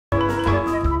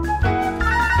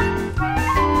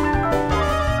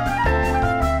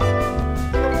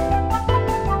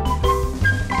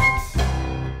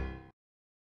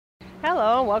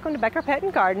Hello, welcome to Becker Pet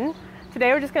and Garden.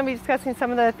 Today we're just going to be discussing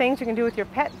some of the things you can do with your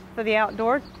pet for the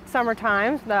outdoor summer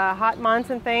times, the hot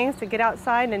months and things, to get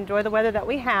outside and enjoy the weather that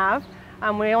we have.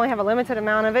 We only have a limited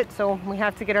amount of it, so we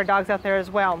have to get our dogs out there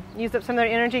as well. Use up some of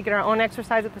their energy, get our own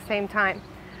exercise at the same time.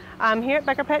 Here at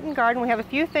Becker Pet and Garden we have a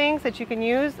few things that you can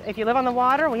use. If you live on the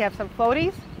water, we have some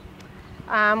floaties.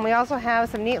 We also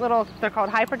have some neat little, they're called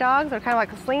hyper dogs. They're kind of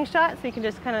like a slingshot, so you can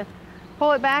just kind of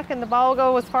pull it back and the ball will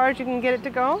go as far as you can get it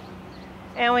to go.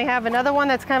 And we have another one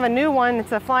that's kind of a new one.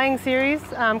 It's a flying series,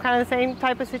 kind of the same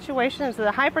type of situation. It's a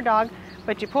hyper dog,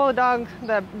 but you pull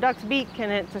the duck's beak,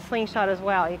 and it's a slingshot as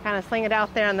well. You kind of sling it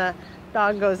out there and the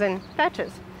dog goes and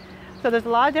fetches. So there's a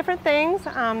lot of different things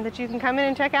that you can come in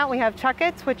and check out. We have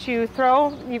chuckets, which you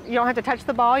throw. You don't have to touch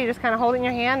the ball. You just kind of hold it in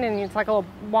your hand, and it's like a little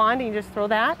wand, and you just throw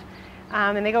that.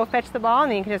 And they go fetch the ball,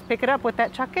 and then you can just pick it up with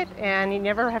that chucket, and you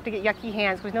never have to get yucky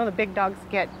hands, because we know the big dogs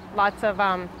get lots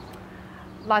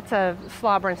of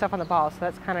slobber and stuff on the ball, so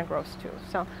that's kind of gross too.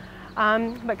 So,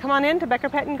 but come on in to Becker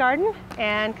Pet and Garden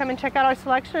and come and check out our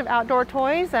selection of outdoor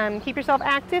toys. Keep yourself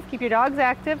active, keep your dogs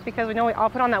active, because we know we all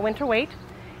put on that winter weight,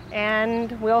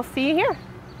 and we'll see you here.